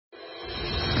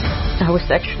I was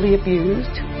sexually abused.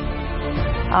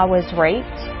 I was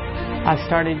raped. I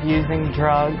started using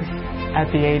drugs at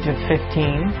the age of 15.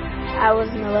 I was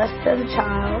molested as a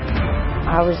child.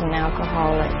 I was an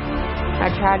alcoholic.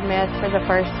 I tried meth for the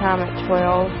first time at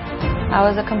 12. I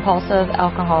was a compulsive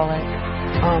alcoholic.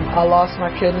 I lost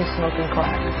my kidney smoking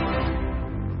crack.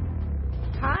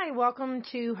 Hi, welcome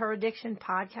to Her Addiction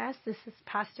Podcast. This is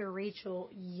Pastor Rachel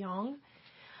Young.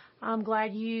 I'm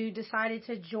glad you decided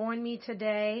to join me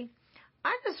today.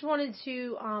 I just wanted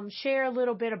to share a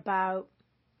little bit about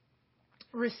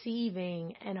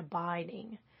receiving and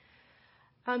abiding.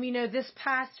 This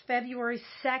past February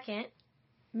 2nd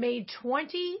made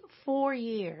 24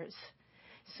 years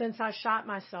since I shot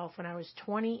myself when I was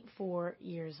 24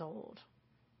 years old.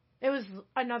 It was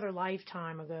another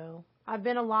lifetime ago. I've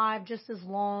been alive just as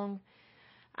long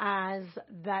as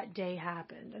that day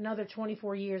happened. Another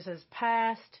 24 years has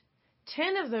passed.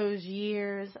 10 of those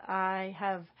years I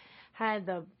have had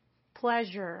the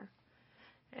pleasure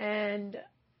and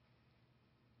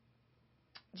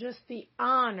just the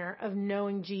honor of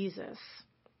knowing Jesus.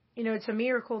 It's a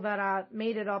miracle that I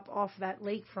made it up off that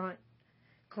lakefront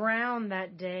ground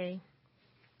that day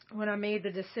when I made the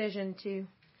decision to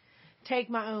take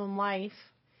my own life.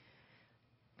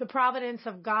 The providence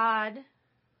of God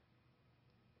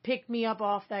picked me up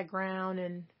off that ground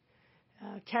and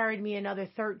carried me another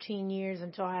 13 years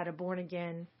until I had a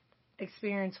born-again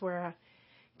experience where I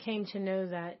came to know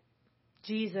that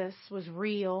Jesus was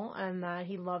real and that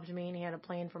He loved me and He had a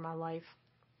plan for my life.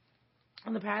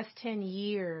 And the past 10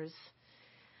 years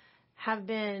have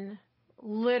been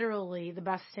literally the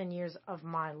best 10 years of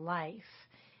my life.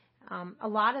 A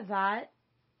lot of that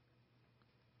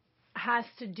has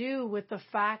to do with the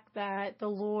fact that the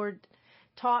Lord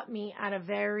taught me at a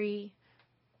very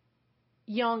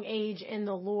young age in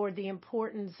the Lord the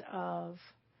importance of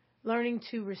learning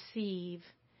to receive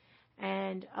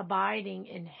and abiding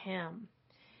in Him.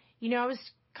 I was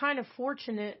kind of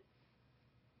fortunate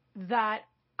that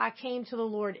I came to the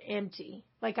Lord empty.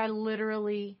 Like I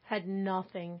literally had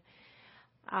nothing.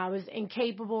 I was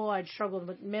incapable. I'd struggled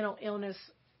with mental illness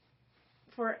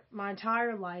for my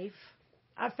entire life.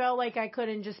 I felt like I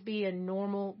couldn't just be a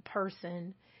normal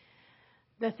person.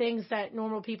 The things that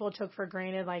normal people took for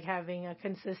granted, like having a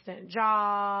consistent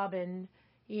job and,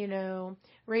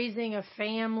 raising a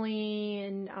family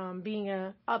and being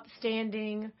a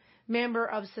upstanding member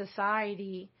of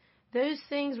society, those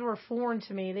things were foreign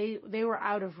to me. They were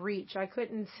out of reach. I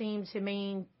couldn't seem to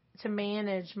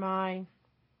manage my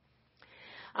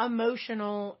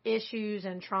emotional issues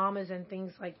and traumas and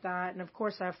things like that. And of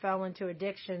course, I fell into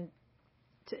addiction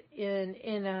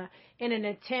in an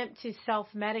attempt to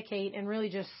self-medicate and really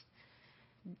just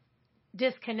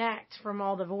disconnect from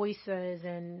all the voices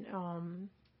and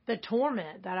the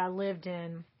torment that I lived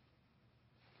in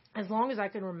as long as I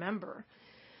could remember.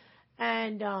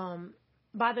 And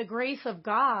by the grace of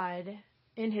God,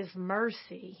 in His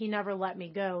mercy, He never let me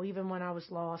go, even when I was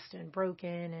lost and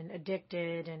broken and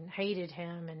addicted and hated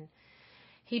Him. And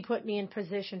He put me in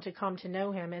position to come to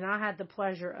know Him. And I had the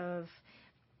pleasure of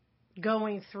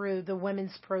going through the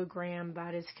women's program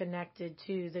that is connected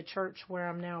to the church where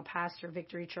I'm now a pastor,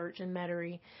 Victory Church in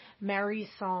Metairie, Mary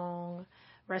Song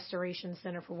Restoration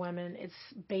Center for Women. It's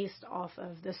based off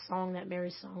of the song that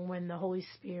Mary sung when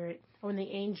the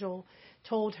angel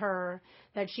told her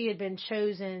that she had been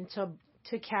chosen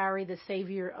to carry the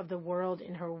Savior of the world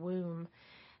in her womb.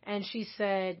 And she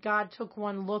said, God took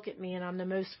one look at me and I'm the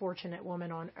most fortunate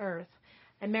woman on earth.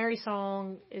 And Mary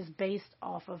Song is based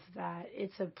off of that.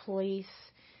 It's a place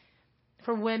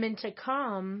for women to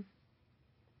come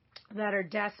that are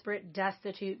desperate,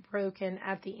 destitute, broken,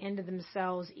 at the end of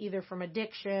themselves, either from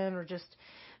addiction or just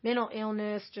mental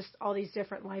illness, just all these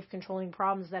different life-controlling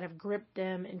problems that have gripped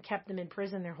them and kept them in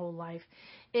prison their whole life.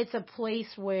 It's a place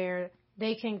where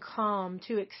they can come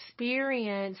to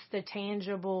experience the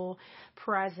tangible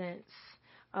presence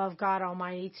of God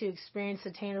Almighty, to experience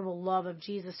the tangible love of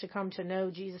Jesus, to come to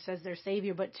know Jesus as their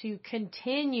Savior, but to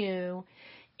continue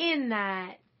in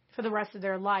that for the rest of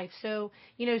their life. So,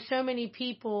 so many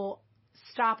people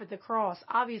stop at the cross.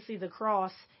 Obviously, the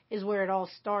cross is where it all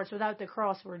starts. Without the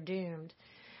cross, we're doomed.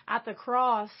 At the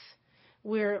cross,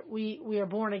 we are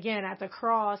born again. At the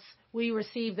cross, we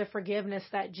receive the forgiveness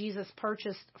that Jesus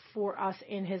purchased for us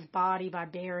in His body by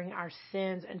bearing our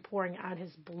sins and pouring out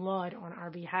His blood on our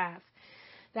behalf.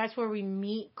 That's where we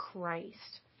meet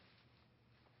Christ.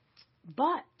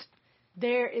 But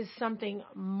there is something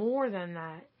more than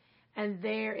that. And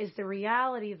there is the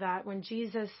reality that when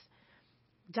Jesus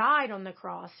died on the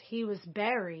cross, He was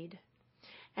buried.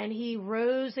 And he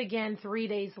rose again 3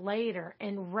 days later,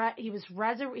 and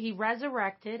he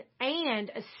resurrected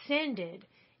and ascended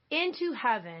into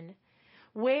heaven,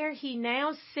 where he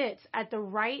now sits at the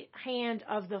right hand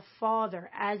of the Father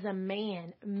as a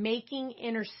man, making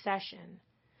intercession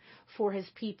for his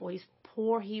people.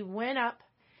 He went up,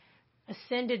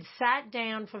 ascended, sat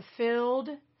down, fulfilled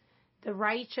the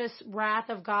righteous wrath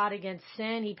of God against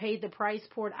sin. He paid the price,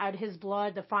 poured out his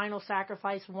blood, the final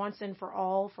sacrifice once and for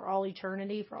all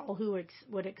eternity, for all who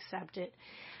would accept it.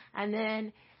 And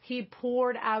then he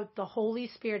poured out the Holy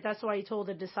Spirit. That's why he told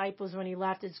the disciples when he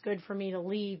left, it's good for me to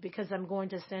leave because I'm going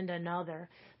to send another.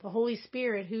 The Holy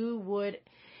Spirit, who would,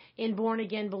 in born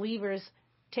again believers,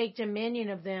 take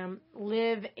dominion of them,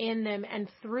 live in them and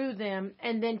through them,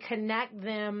 and then connect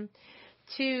them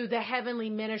to the heavenly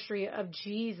ministry of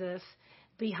Jesus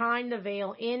behind the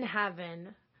veil in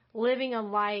heaven, living a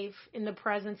life in the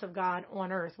presence of God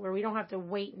on earth where we don't have to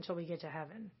wait until we get to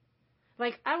heaven.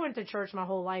 Like, I went to church my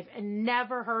whole life and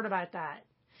never heard about that.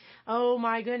 Oh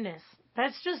my goodness.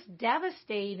 That's just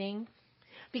devastating,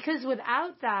 because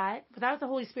without that, without the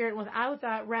Holy Spirit, without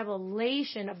that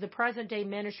revelation of the present day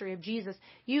ministry of Jesus,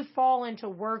 you fall into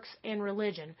works and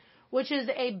religion, which is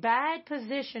a bad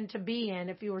position to be in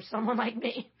if you were someone like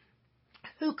me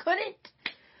who couldn't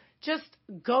just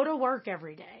go to work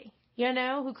every day,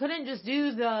 who couldn't just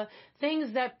do the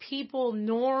things that people,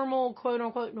 normal, quote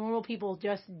unquote, normal people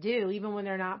just do, even when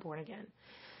they're not born again.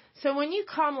 So when you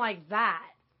come like that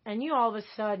and you all of a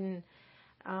sudden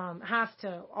have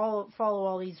to follow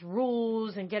all these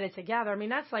rules and get it together, I mean,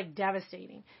 that's like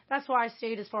devastating. That's why I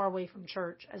stayed as far away from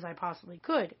church as I possibly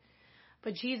could.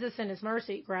 But Jesus in his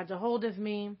mercy grabbed a hold of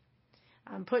me,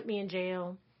 put me in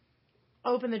jail,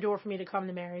 opened the door for me to come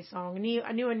to Mary Song.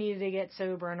 I knew I needed to get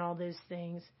sober and all those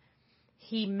things.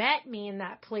 He met me in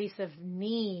that place of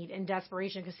need and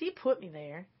desperation because he put me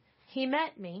there. He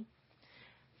met me,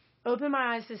 opened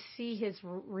my eyes to see his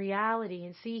reality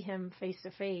and see him face to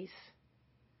face.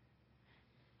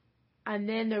 And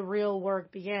then the real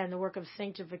work began, the work of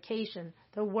sanctification,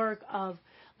 the work of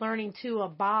learning to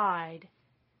abide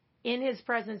in his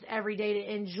presence every day,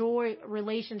 to enjoy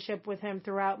relationship with him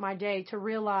throughout my day, to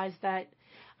realize that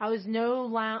I was no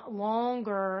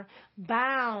longer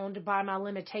bound by my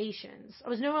limitations. I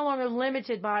was no longer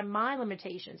limited by my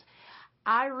limitations.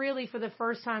 I really, for the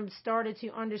first time, started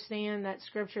to understand that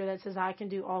scripture that says, I can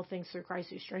do all things through Christ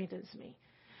who strengthens me.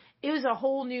 It was a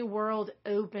whole new world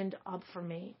opened up for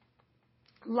me.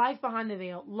 Life behind the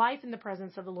veil, life in the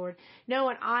presence of the Lord,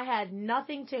 knowing I had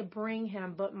nothing to bring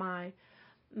him but my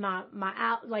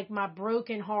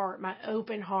broken heart, my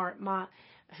open heart,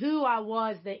 who I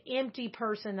was, the empty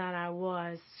person that I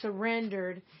was,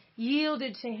 surrendered,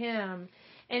 yielded to him.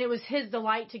 And it was his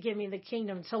delight to give me the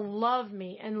kingdom, to love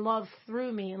me and love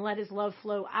through me and let his love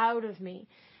flow out of me,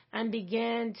 and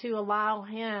begin to allow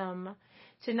him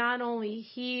to not only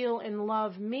heal and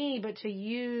love me, but to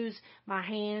use my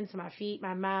hands, my feet,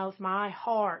 my mouth, my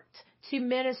heart to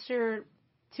minister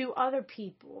to other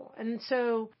people. And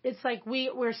so it's like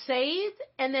we're saved,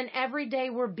 and then every day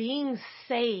we're being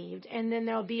saved, and then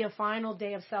there'll be a final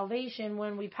day of salvation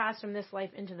when we pass from this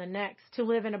life into the next to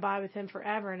live and abide with him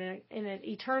forever in an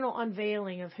eternal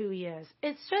unveiling of who he is.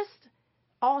 It's just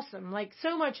awesome. Like,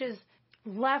 so much is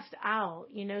left out,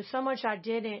 so much I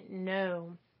didn't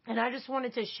know. And I just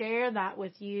wanted to share that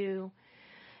with you.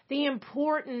 The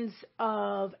importance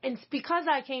of, and it's because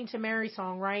I came to Mary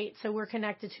Song, right? So we're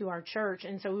connected to our church.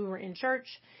 And so we were in church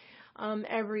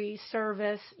every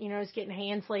service, I was getting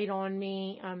hands laid on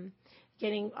me,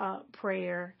 getting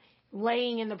prayer,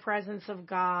 laying in the presence of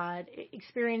God,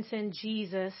 experiencing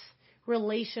Jesus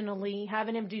relationally,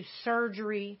 having him do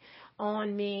surgery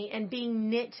on me, and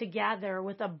being knit together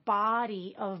with a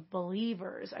body of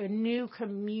believers, a new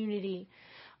community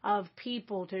of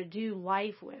people to do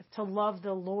life with, to love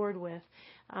the Lord with,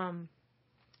 and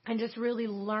just really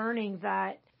learning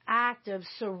that act of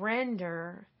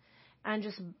surrender and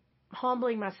just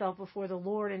humbling myself before the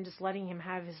Lord and just letting him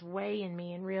have his way in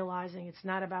me, and realizing it's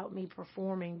not about me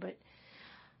performing, but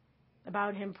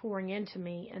about him pouring into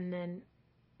me. And then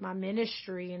my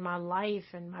ministry and my life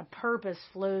and my purpose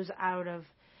flows out of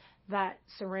that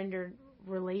surrendered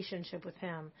relationship with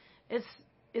him.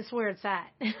 It's where it's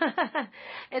at.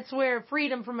 It's where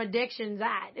freedom from addiction's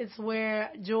at. It's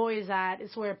where joy is at.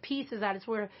 It's where peace is at. It's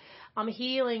where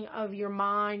healing of your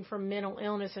mind from mental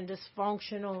illness and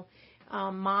dysfunctional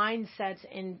mindsets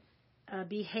and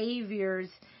behaviors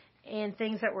and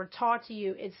things that were taught to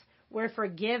you. It's where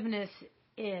forgiveness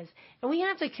is. And we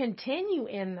have to continue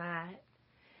in that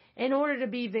in order to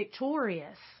be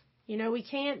victorious. We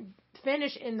can't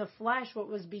finish in the flesh what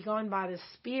was begun by the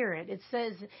Spirit. It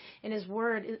says in His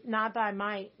Word, not by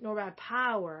might nor by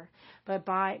power, but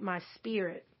by my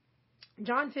Spirit.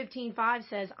 John 15:5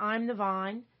 says, I'm the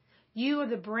vine, you are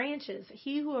the branches.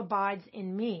 He who abides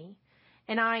in me,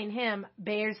 and I in him,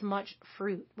 bears much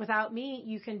fruit. Without me,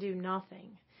 you can do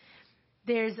nothing.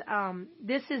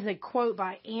 This is a quote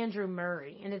by Andrew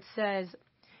Murray, and it says,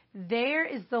 there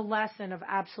is the lesson of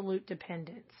absolute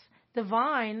dependence. The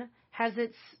vine has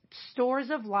its stores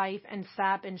of life and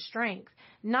sap and strength,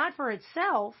 not for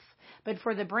itself, but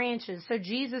for the branches. So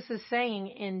Jesus is saying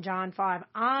in John 5,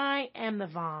 I am the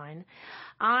vine.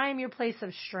 I am your place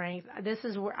of strength. This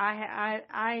is where I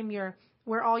am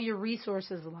where all your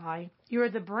resources lie. You're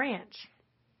the branch.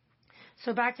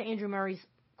 So back to Andrew Murray's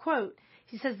quote.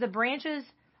 He says, the branches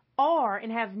are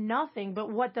and have nothing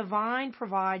but what the vine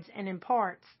provides and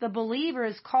imparts. The believer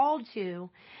is called to,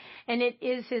 and it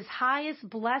is his highest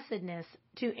blessedness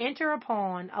to enter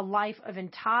upon a life of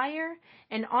entire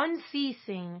and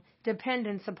unceasing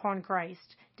dependence upon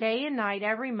Christ. Day and night,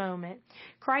 every moment,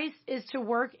 Christ is to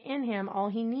work in him all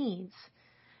he needs.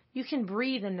 You can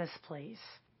breathe in this place.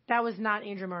 That was not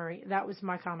Andrew Murray. That was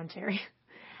my commentary.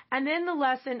 And then the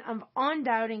lesson of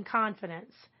undoubting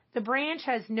confidence. The branch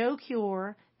has no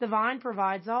cure. The vine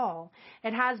provides all.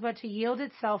 It has but to yield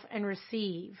itself and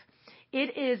receive.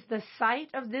 It is the sight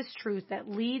of this truth that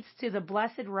leads to the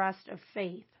blessed rest of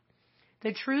faith.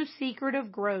 The true secret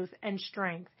of growth and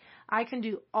strength. I can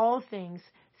do all things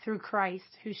through Christ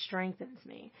who strengthens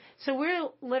me. So we're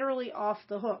literally off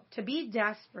the hook. To be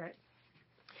desperate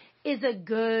is a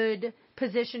good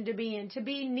position to be in. To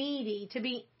be needy, to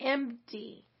be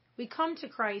empty. We come to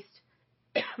Christ,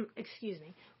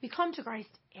 we come to Christ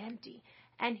empty,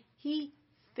 and He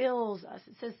fills us.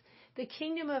 It says, the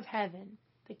kingdom of heaven,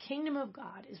 the kingdom of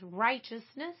God is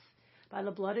righteousness by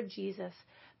the blood of Jesus,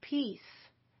 peace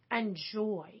and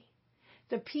joy.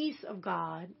 The peace of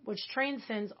God, which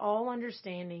transcends all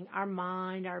understanding, our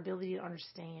mind, our ability to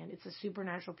understand. It's a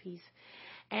supernatural peace.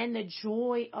 And the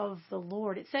joy of the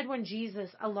Lord. It said when Jesus,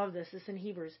 I love this, it's in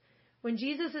Hebrews, when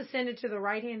Jesus ascended to the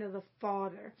right hand of the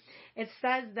Father, it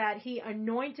says that He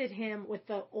anointed Him with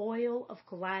the oil of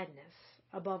gladness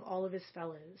above all of His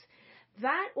fellows.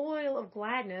 That oil of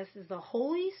gladness is the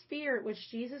Holy Spirit which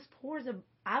Jesus pours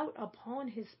out upon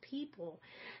His people.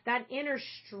 That inner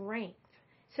strength.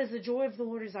 It says the joy of the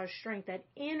Lord is our strength. That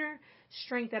inner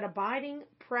strength, that abiding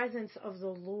presence of the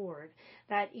Lord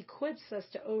that equips us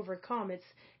to overcome.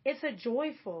 It's a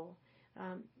joyful.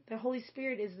 The Holy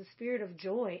Spirit is the spirit of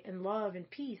joy and love and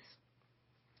peace.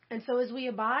 And so as we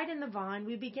abide in the vine,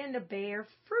 we begin to bear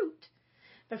fruit,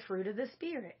 the fruit of the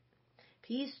Spirit.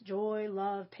 Peace, joy,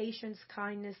 love, patience,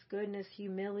 kindness, goodness,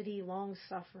 humility,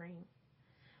 long-suffering.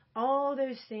 All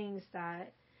those things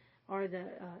that are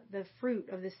the fruit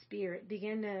of the Spirit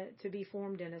begin to be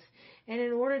formed in us. And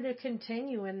in order to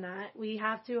continue in that, we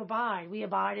have to abide. We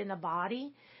abide in the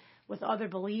body with other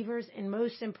believers, and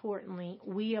most importantly,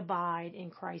 we abide in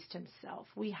Christ Himself.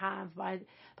 We have, by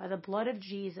the blood of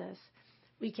Jesus,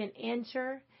 we can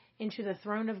enter into the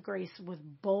throne of grace with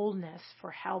boldness for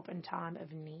help in time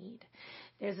of need.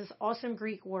 There's this awesome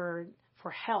Greek word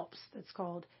for helps that's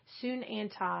called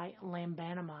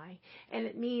sunanti-lambanamai, and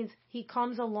it means He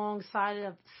comes alongside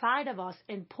of us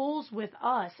and pulls with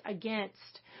us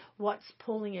against what's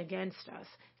pulling against us.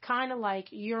 Kind of like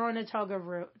you're on a tug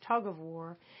of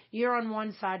war. You're on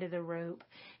one side of the rope,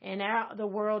 and the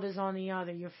world is on the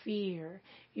other. Your fear,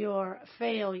 your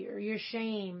failure, your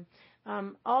shame,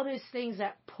 all those things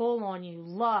that pull on you,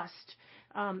 lust,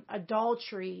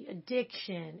 adultery,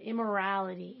 addiction,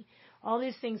 immorality, all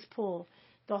these things pull.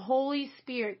 The Holy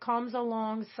Spirit comes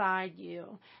alongside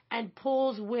you and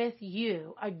pulls with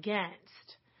you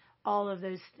against all of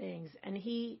those things. And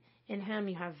in Him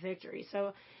you have victory.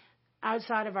 So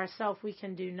outside of ourselves we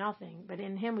can do nothing, but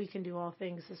in Him we can do all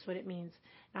things. That's what it means.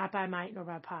 Not by might nor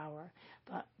by power,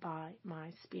 but by my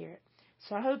Spirit.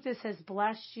 So I hope this has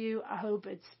blessed you. I hope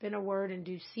it's been a word in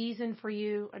due season for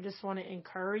you. I just want to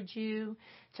encourage you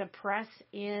to press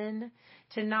in,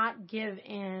 to not give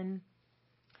in,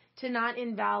 to not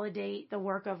invalidate the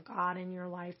work of God in your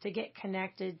life, to get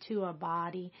connected to a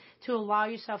body, to allow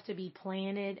yourself to be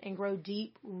planted and grow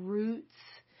deep roots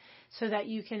so that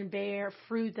you can bear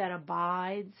fruit that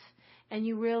abides, and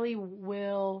you really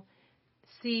will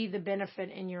see the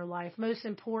benefit in your life, most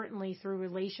importantly through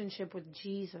relationship with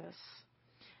Jesus,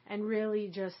 and really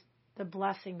just the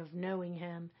blessing of knowing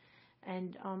Him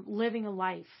and living a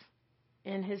life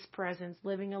in His presence,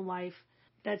 living a life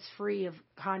that's free of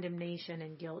condemnation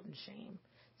and guilt and shame.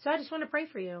 So I just want to pray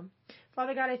for you.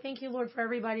 Father God, I thank you, Lord, for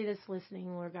everybody that's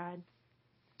listening, Lord God.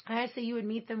 I ask that you would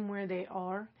meet them where they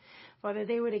are. Father,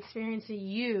 they would experience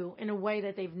you in a way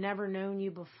that they've never known you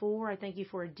before. I thank you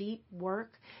for a deep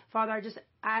work. Father, I just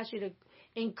ask you to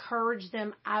encourage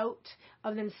them out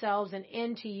of themselves and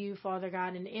into you, Father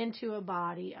God, and into a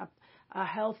body, a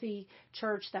healthy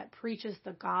church that preaches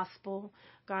the gospel.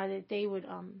 God, that they would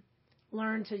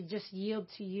learn to just yield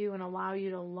to you and allow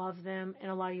you to love them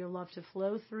and allow your love to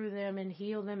flow through them and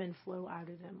heal them and flow out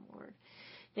of them, Lord.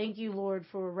 Thank you, Lord,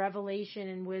 for revelation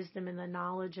and wisdom and the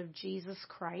knowledge of Jesus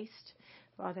Christ.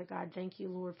 Father God, thank you,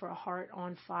 Lord, for a heart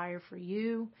on fire for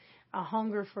you, a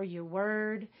hunger for your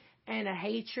word, and a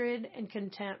hatred and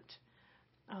contempt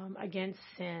against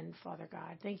sin, Father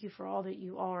God. Thank you for all that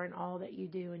you are and all that you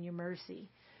do and your mercy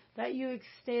that you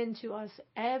extend to us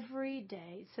every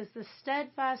day. It says the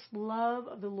steadfast love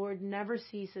of the Lord never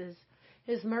ceases.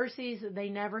 His mercies, they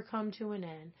never come to an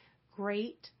end.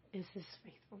 Great is his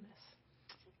faithfulness.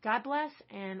 God bless,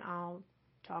 and I'll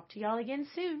talk to y'all again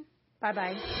soon.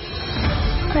 Bye-bye.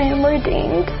 I am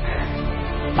redeemed.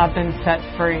 I've been set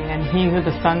free, and he who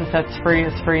the Son sets free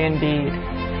is free indeed.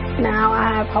 Now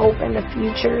I have hope in the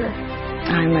future.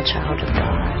 I'm a child of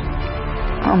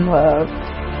God. I'm loved.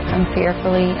 I'm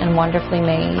fearfully and wonderfully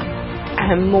made.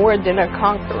 I am more than a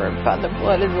conqueror by the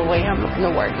blood of the Lamb and the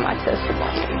word of my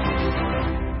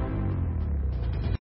testimony.